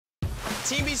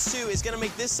Teen Beach 2 is gonna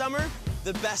make this summer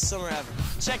the best summer ever.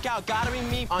 Check out Gotta Be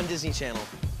Me on Disney Channel.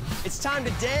 It's time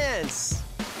to dance.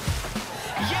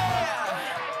 Yeah!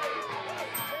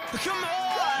 Come on!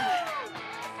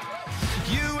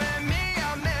 You and me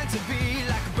are meant to be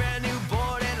like a brand new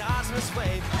board in an osmos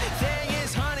wave. Thing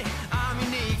is, honey, I'm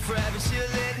unique, forever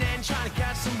chilling and trying to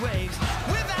catch some waves.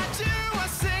 Without you, I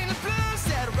sing the blues,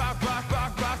 said rock, rock,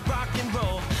 rock, rock, rock and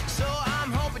roll. So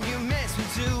I'm hoping you miss me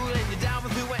too, and you're down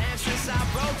with who I am since I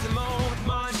broke the mold.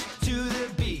 March to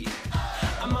the beat,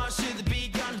 I march to the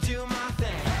beat, gonna do my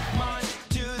thing. March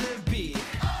to the beat,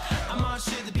 I march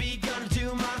to the beat, gonna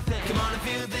do my thing. Come on and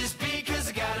feel this beat, cause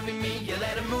I gotta be me. You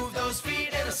let it move those feet,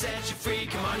 it'll set you free.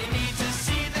 Come on, you need to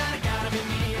see that I gotta be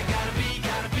me. I gotta be,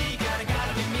 gotta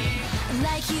be me.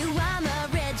 Like you, I'm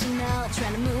original,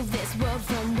 trying to move this world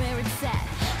from where it's at.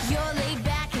 You're laid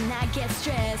back and I get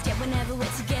stressed, yet whenever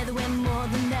we're together we're more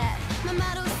than that. My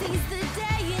motto sees the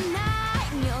day and night,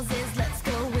 and yours is let's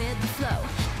go with the flow.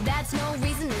 That's no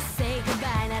reason to say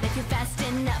goodbye, not if you're fast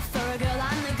enough for a girl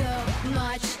on the go.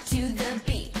 March to the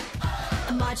beat,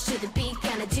 I march to the beat,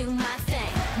 gonna do my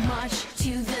thing. March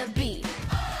to the beat,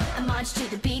 I march to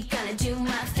the beat, gonna do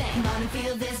my thing. Come on and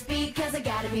feel this beat, cause I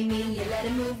gotta be me. You let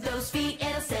it move those feet,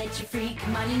 it'll set you free.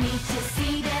 Come on, you need to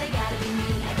see that I gotta be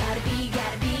me. I gotta be,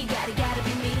 gotta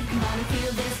be me. Come on and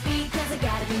feel this beat, cause I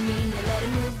gotta be me. You let it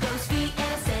move those feet,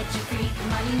 it'll set you free.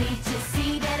 Come on, you need to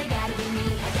see that I gotta be me.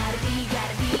 I gotta be,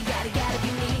 gotta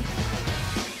be me.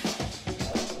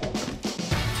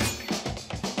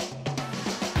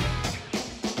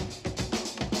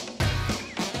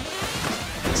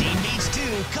 Teen Beach 2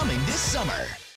 coming this summer.